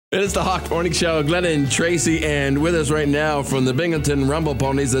It is the Hawk Morning Show. Glenn and Tracy, and with us right now from the Binghamton Rumble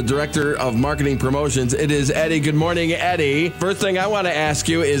Ponies, the Director of Marketing Promotions, it is Eddie. Good morning, Eddie. First thing I want to ask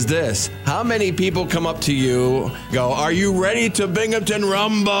you is this. How many people come up to you, go, are you ready to Binghamton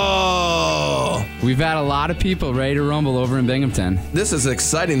Rumble? We've had a lot of people ready to rumble over in Binghamton. This is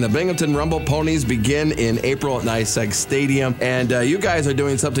exciting. The Binghamton Rumble Ponies begin in April at NYSEG Stadium, and you guys are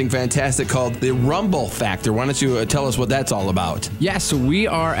doing something fantastic called the Rumble Factor. Why don't you tell us what that's all about? Yeah, so we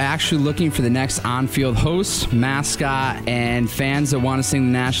are actually looking for the next on-field host, mascot, and fans that want to sing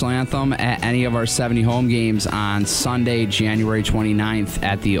the national anthem at any of our 70 home games on Sunday, January 29th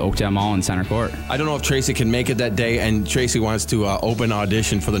at the Oakdale Mall in Center Court. I don't know if Tracy can make it that day, and Tracy wants to open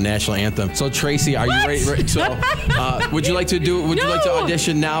audition for the national anthem. So Tracy, are you ready? So, would you like to do? Would you like to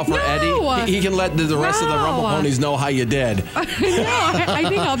audition now for Eddie? He can let the rest of the Rumble Ponies know how you did. I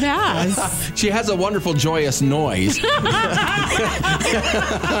think I'll pass. She has a wonderful, joyous noise.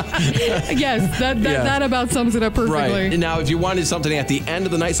 Yes, that about sums it up perfectly. Right. Now, if you wanted something at the end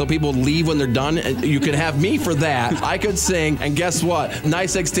of the night so people leave when they're done, you could have me for that. I could sing, and guess what?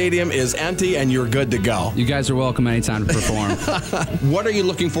 NYSEG Stadium is empty, and you're good to go. You guys are welcome anytime to perform. What are you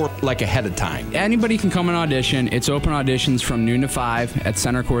looking for, like, ahead of time? Anybody can come and audition. It's open auditions from noon to 5 at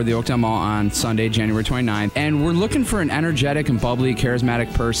Center Court of the Oakdale Mall on Sunday, January 29th. And we're looking for an energetic and bubbly,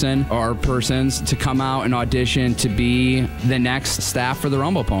 charismatic person or persons to come out and audition to be the next staff for the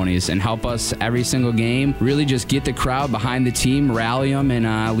Rumble Ponies and help us every single game. Really just get the crowd behind the team, rally them,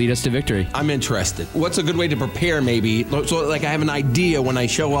 and lead us to victory. I'm interested. What's a good way to prepare, maybe? So, like, I have an idea when I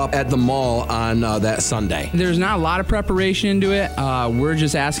show up at the mall on that Sunday. There's not a lot of preparation into it. We're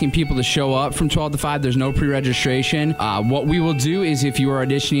just asking people to show up from 12 to 5. There's no pre-registration. What we will do is if you are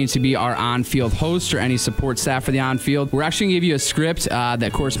auditioning to be our on-field host or any support staff for the on-field, we're actually going to give you a script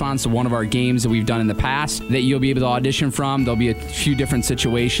that corresponds to one of our games that we've done in the past that you'll be able to audition from. There'll be a few different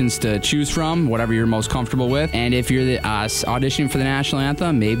situations to choose from, whatever you're most comfortable with. And if you're auditioning for the national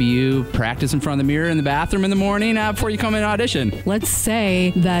anthem, maybe you practice in front of the mirror in the bathroom in the morning before you come in and audition. Let's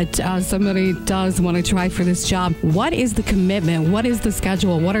say that somebody does want to try for this job. What is the commitment? What is the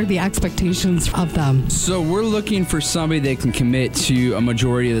schedule? What are the expectations of them? So we're looking for somebody that can commit to a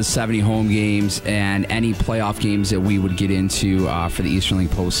majority of the 70 home games and any playoff games that we would get into for the Eastern League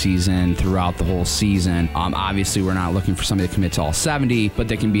postseason throughout the whole season. Obviously, we're not looking for somebody to commit to all 70, but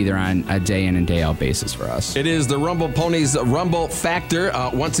they can be there on a day in and day out basis for us. It is the Rumble Ponies Rumble Factor.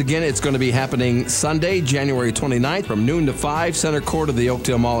 Once again, it's going to be happening Sunday, January 29th from noon to 5, Center Court of the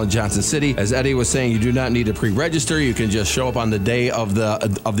Oakdale Mall in Johnson City. As Eddie was saying, you do not need to pre-register. You can just show up on the day of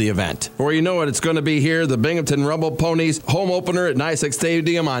the event. Before you know it, it's going to be here, the Binghamton Rumble Ponies home opener at NYSEG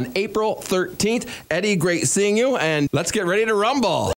Stadium on April 13th. Eddie, great seeing you, and let's get ready to rumble.